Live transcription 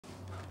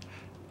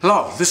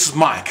Hello, this is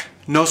Mike,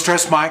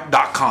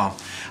 NoStressMike.com.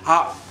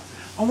 I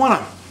want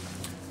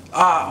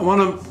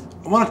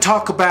to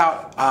talk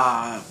about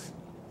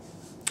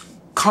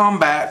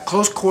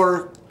close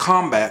quarter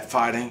combat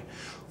fighting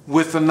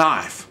with a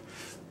knife.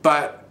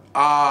 But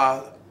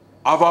I've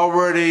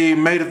already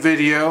made a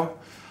video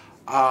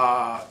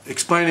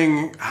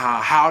explaining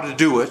how to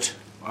do it,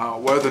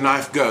 where the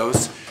knife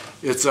goes.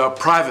 It's a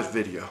private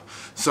video.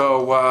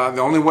 So the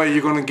only way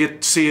you're going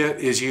to see it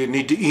is you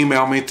need to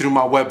email me through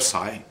my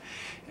website.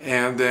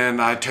 And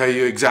then I tell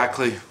you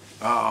exactly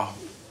how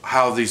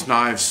these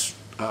knives,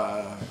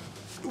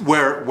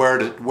 where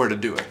to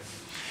do it.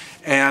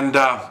 And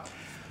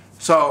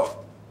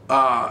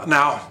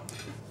now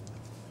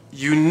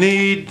you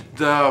need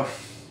the.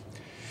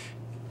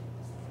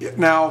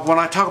 Now, when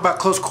I talk about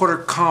close quarter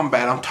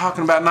combat, I'm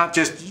talking about not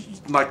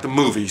just like the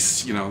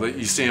movies, you know, that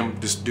you see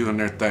them just doing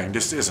their thing.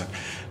 This isn't.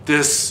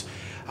 This,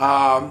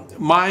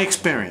 my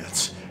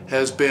experience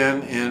has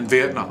been in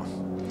Vietnam.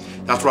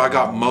 That's where I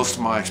got most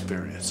of my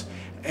experience.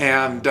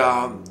 And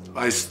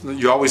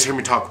you always hear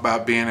me talk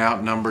about being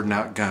outnumbered and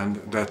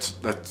outgunned.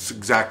 That's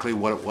exactly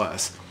what it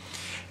was.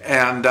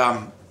 And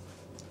now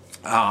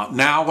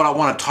what I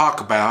want to talk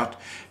about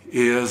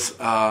is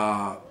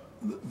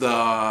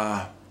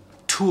the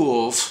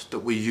tools that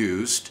we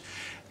used,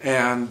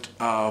 and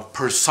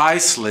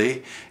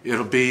precisely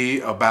it'll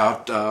be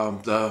about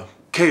the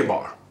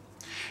K-bar.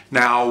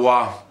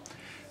 Now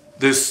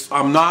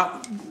I'm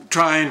not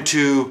trying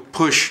to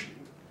push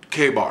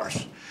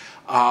K-bars,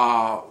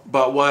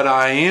 but what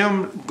I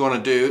am going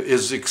to do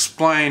is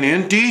explain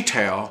in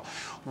detail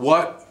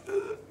what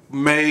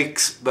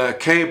makes the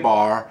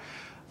K-bar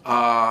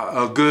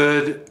a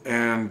good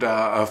and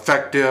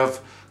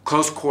effective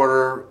close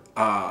quarter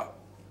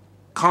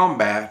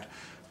combat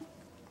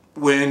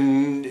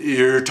when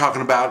you're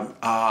talking about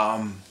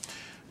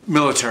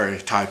military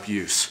type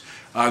use.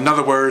 In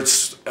other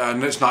words,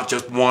 it's not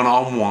just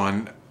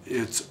one-on-one,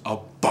 it's a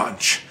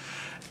bunch.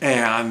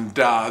 And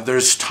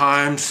there's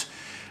times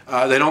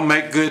they don't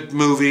make good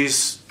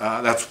movies.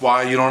 That's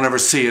why you don't ever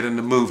see it in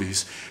the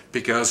movies,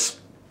 because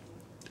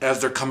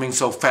as they're coming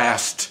so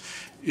fast,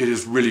 it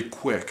is really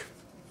quick.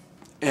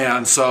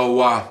 And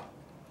so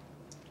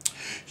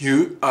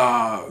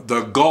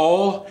the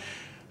goal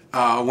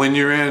when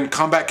you're in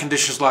combat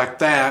conditions like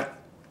that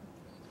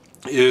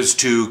is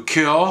to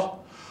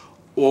kill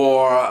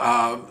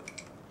or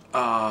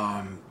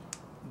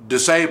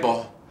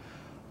disable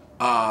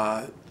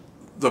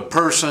the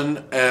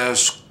person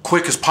as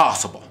quick as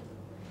possible.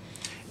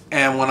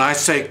 And when I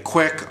say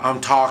quick, I'm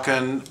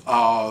talking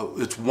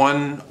it's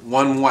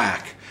one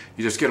whack.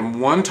 You just get them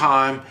one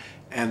time,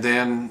 and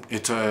then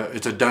it's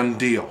a done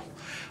deal.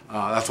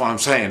 That's what I'm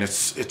saying.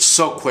 It's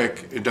so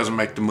quick it doesn't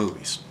make the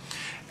movies.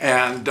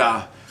 And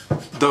the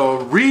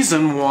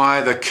reason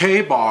why the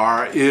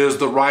K-bar is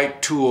the right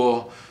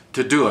tool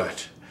to do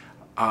it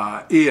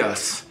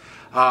is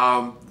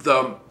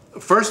the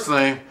first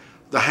thing,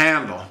 the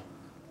handle.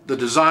 The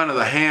design of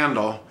the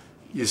handle,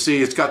 you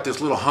see it's got this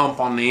little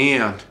hump on the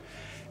end,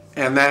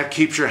 and that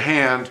keeps your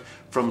hand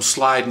from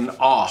sliding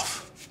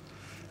off.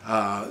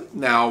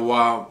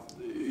 Now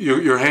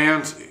your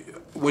hands,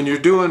 when you're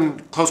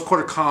doing close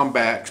quarter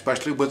combat,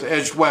 especially with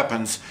edged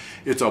weapons,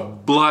 it's a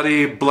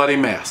bloody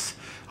mess.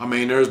 I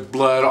mean, there's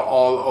blood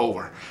all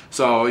over.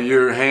 So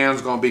your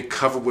hand's going to be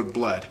covered with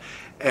blood.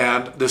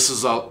 And this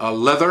is a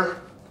leather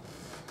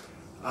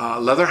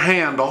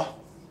handle.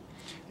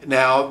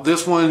 Now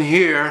this one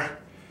here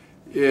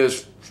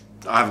is,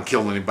 I haven't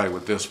killed anybody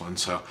with this one,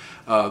 so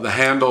the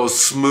handle is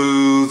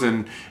smooth,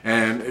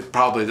 and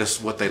probably this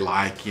is what they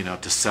like, you know,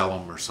 to sell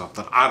them or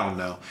something. I don't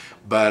know,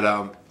 but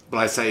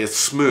I say it's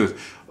smooth.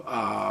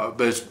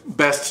 But it's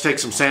best to take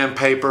some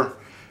sandpaper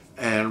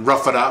and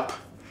rough it up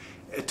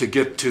to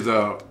get to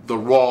the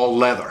raw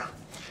leather,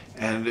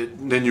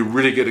 and then you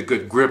really get a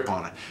good grip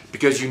on it,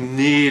 because you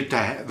need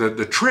to.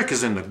 The trick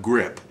is in the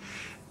grip,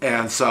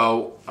 and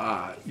so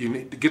you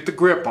need to get the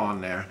grip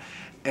on there.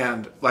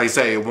 And like I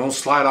say, it won't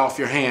slide off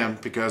your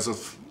hand because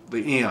of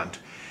the end.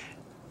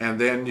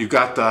 And then you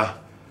got the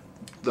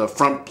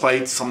front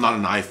plates. I'm not a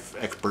knife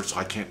expert, so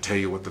I can't tell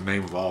you what the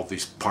name of all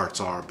these parts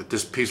are, but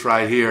this piece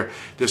right here,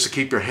 just to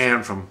keep your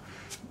hand from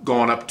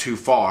going up too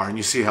far, and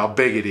you see how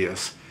big it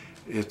is.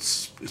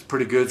 It's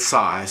pretty good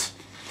size.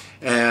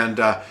 And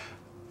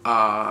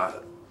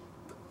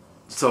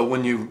so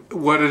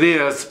what it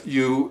is,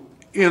 you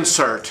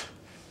insert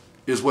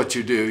is what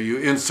you do. You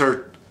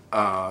insert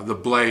the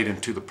blade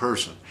into the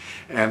person,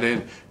 and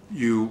then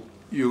you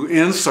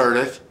insert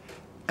it,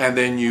 and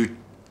then you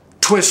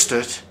twist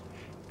it,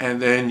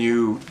 and then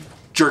you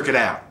jerk it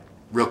out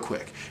real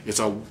quick.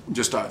 It's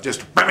just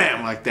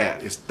bam, like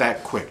that. It's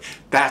that quick.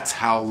 That's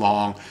how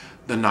long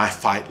the knife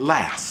fight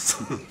lasts.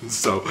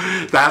 So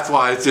that's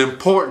why it's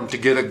important to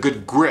get a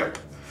good grip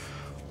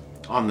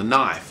on the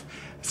knife.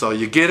 So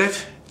you get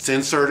it, it's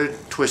inserted,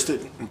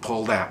 twisted, and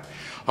pulled out.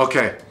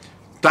 Okay,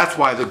 that's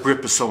why the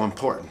grip is so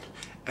important.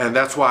 And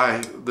that's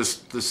why this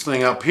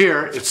thing up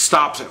here, it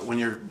stops it. When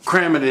you're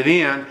cramming it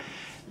in,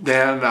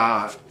 then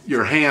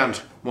your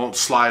hand won't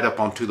slide up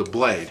onto the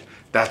blade.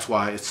 That's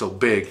why it's so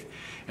big.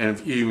 And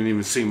if you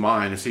even see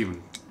mine, it's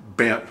even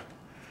bent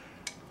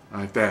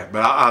like that.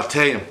 But I'll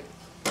tell you,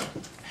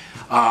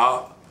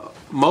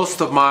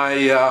 most of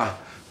my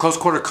close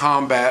quarter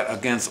combat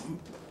against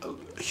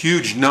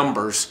huge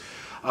numbers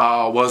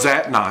was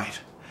at night,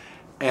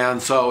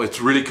 and so it's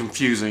really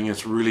confusing.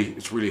 It's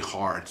really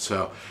hard.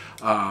 So,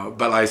 but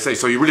like I say,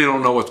 so you really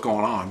don't know what's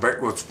going on.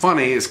 But what's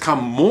funny is,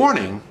 come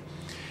morning,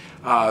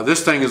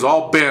 this thing is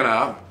all bent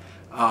up.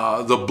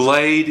 The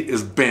blade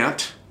is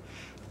bent,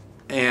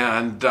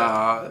 and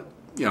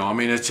you know, I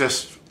mean, it's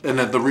just. And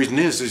then the reason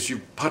is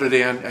you put it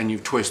in and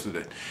you've twisted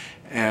it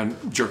and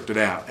jerked it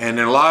out. And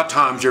then a lot of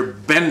times you're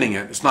bending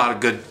it. It's not a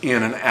good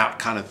in and out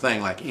kind of thing,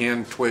 like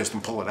in, twist,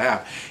 and pull it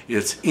out.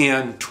 It's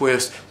in,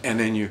 twist, and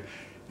then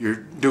you're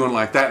doing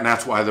like that, and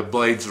that's why the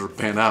blades are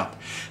bent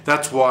up.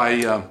 That's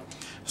why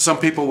some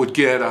people would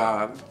get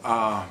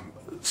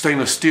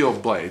stainless steel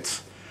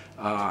blades,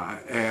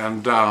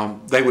 and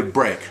they would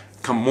break.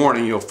 Come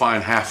morning, you'll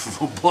find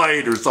half of a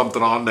blade or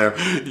something on there.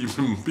 You've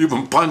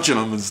been punching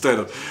them instead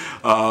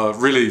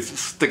of really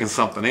sticking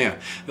something in.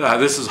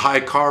 This is high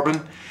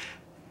carbon,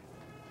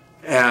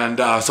 and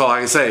so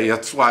like I say,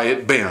 that's why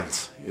it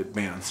bends. It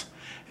bends.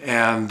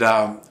 And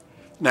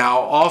now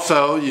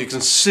also you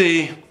can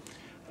see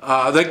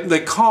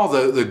they call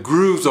the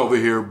grooves over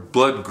here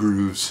blood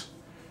grooves.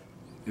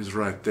 Is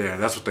right there.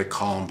 That's what they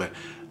call them, but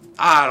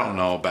I don't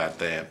know about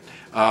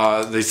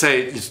that. They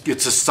say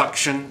it's a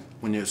suction.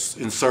 When you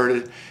insert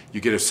it,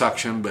 you get a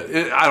suction, but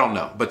I don't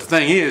know. But the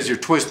thing is, you're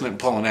twisting it and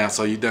pulling out,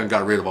 so you done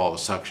got rid of all the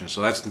suction.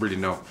 So that's really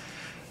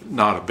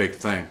not a big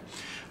thing.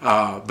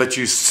 But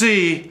you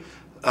see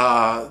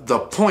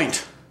the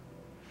point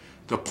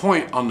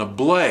on the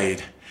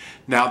blade.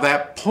 Now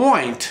that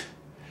point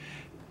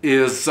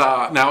is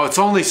now it's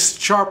only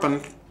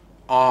sharpened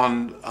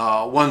on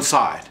one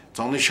side. It's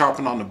only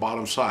sharpened on the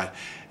bottom side.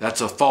 That's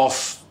a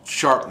false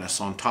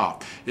sharpness on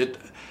top.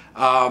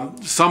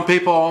 Some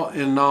people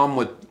in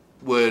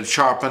would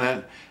sharpen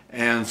it,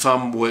 and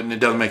some wouldn't. It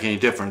doesn't make any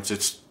difference.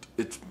 It's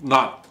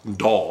not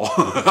dull.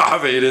 I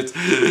mean,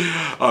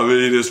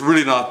 it's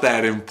really not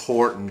that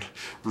important,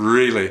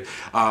 really.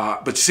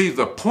 But you see,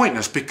 the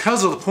pointness,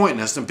 because of the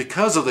pointness and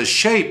because of the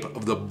shape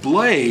of the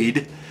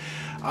blade,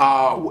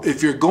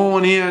 if you're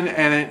going in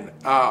and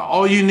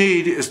all you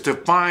need is to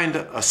find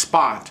a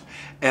spot,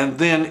 and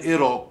then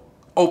it'll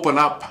open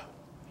up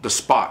the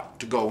spot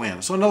to go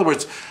in. So in other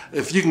words,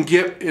 if you can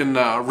get in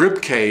the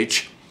rib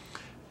cage,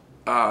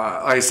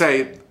 like I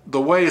say,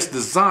 the way it's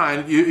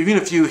designed, even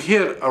if you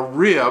hit a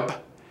rib,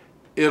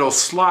 it'll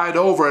slide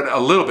over it a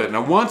little bit.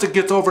 Now once it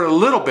gets over it a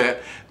little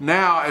bit,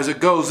 now as it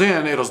goes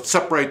in, it'll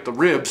separate the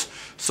ribs,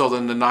 so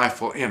then the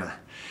knife will enter.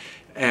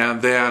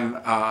 And then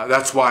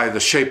that's why the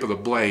shape of the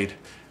blade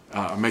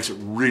makes it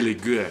really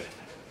good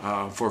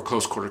for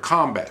close quarter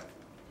combat.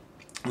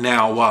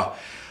 Now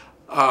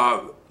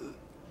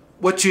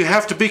what you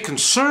have to be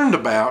concerned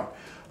about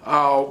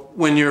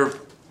when you're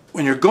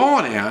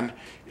going in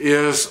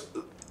is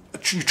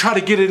you try to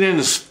get it in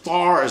as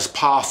far as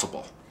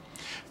possible,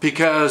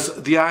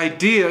 because the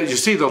idea, you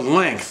see the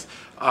length,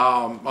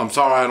 I'm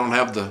sorry I don't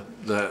have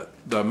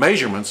the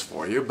measurements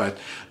for you, but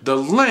the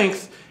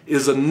length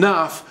is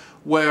enough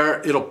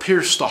where it'll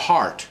pierce the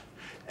heart,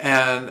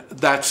 and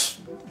that's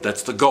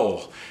the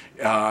goal.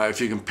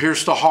 If you can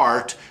pierce the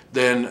heart,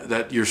 then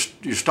that you're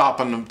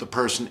stopping the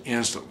person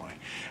instantly.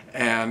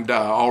 And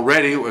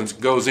already when it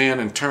goes in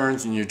and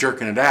turns and you're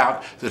jerking it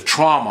out, the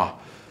trauma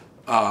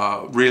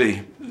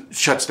really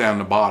shuts down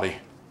the body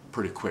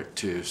pretty quick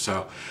too.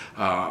 So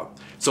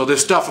so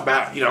this stuff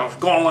about, you know,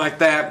 going like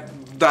that,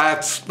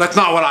 that's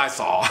not what I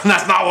saw.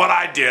 That's not what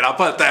I did. I'll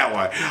put it that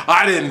way.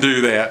 I didn't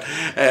do that.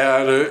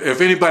 And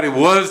if anybody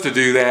was to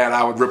do that,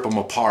 I would rip them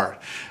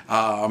apart.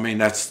 I mean,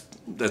 that's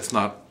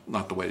not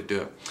the way to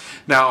do it.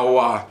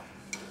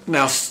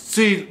 Now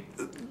see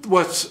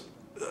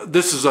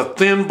this is a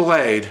thin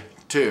blade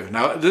too.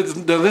 Now this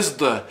is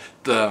the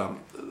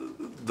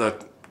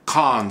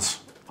cons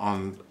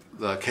on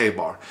the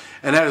K-bar,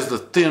 and that is the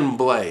thin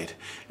blade.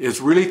 It's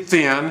really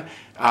thin,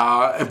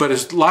 but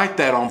it's like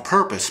that on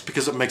purpose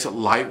because it makes it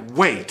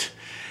lightweight.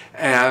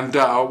 And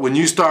when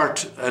you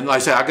start, and like I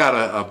say, I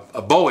got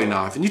a Bowie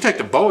knife, and you take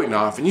the Bowie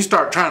knife and you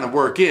start trying to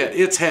work it,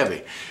 it's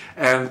heavy.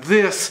 And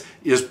this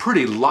is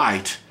pretty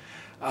light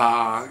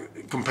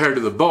compared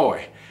to the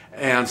Bowie.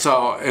 And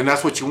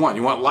that's what you want.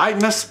 You want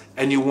lightness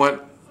and you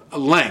want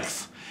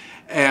length.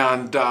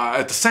 And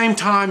at the same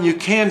time, you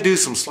can do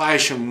some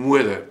slashing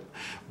with it,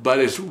 but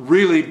it's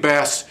really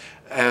best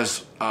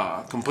as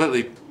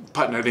completely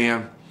putting it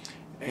in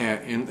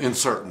and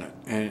inserting it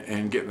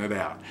and getting it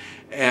out.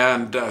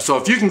 And so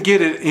if you can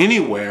get it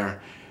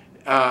anywhere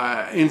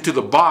into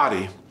the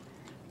body,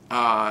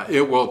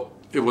 it will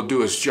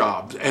do its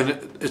job. And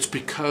it's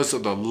because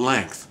of the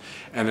length.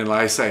 And then,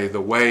 like I say,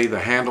 the way the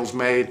handle's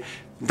made,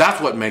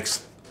 that's what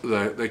makes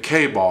the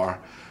K-bar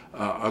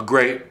a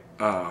great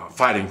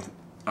fighting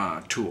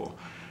tool.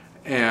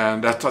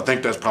 And I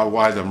think that's probably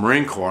why the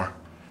Marine Corps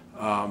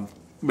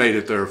made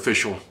it their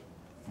official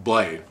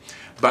blade.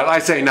 But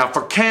like I say, now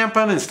for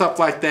camping and stuff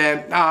like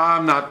that,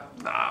 I'm not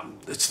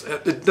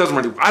it doesn't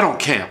really, I don't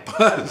camp,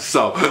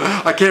 so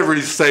I can't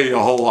really say a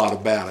whole lot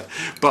about it.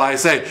 But I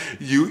say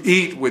you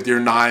eat with your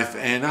knife,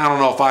 and I don't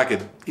know if I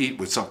could eat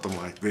with something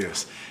like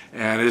this.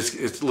 And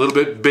it's a little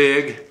bit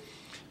big,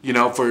 you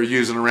know, for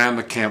using around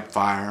the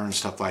campfire and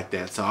stuff like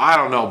that. So I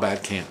don't know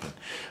about camping,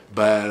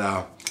 but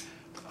like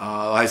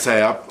I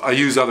say, I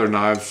use other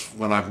knives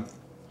when I'm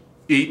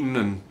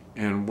eating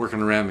and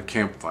working around the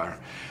campfire.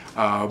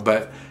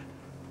 But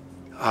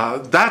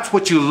that's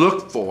what you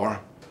look for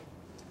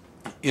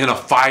in a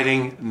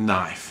fighting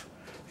knife.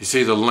 You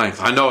see the length.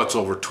 I know it's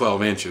over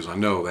 12 inches. I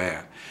know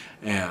that.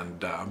 And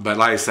but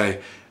like I say,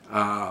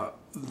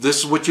 this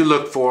is what you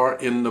look for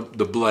in the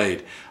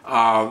blade.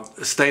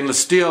 Stainless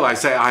steel, I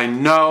say, I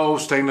know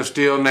stainless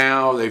steel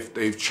now,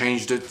 they've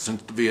changed it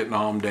since the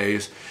Vietnam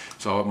days,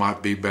 so it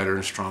might be better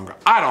and stronger.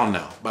 I don't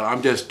know, but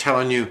I'm just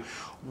telling you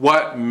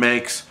what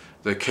makes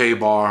the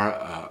K-Bar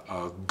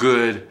a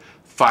good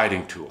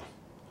fighting tool.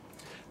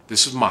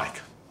 This is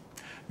Mike,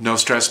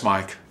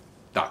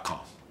 NoStressMike.com.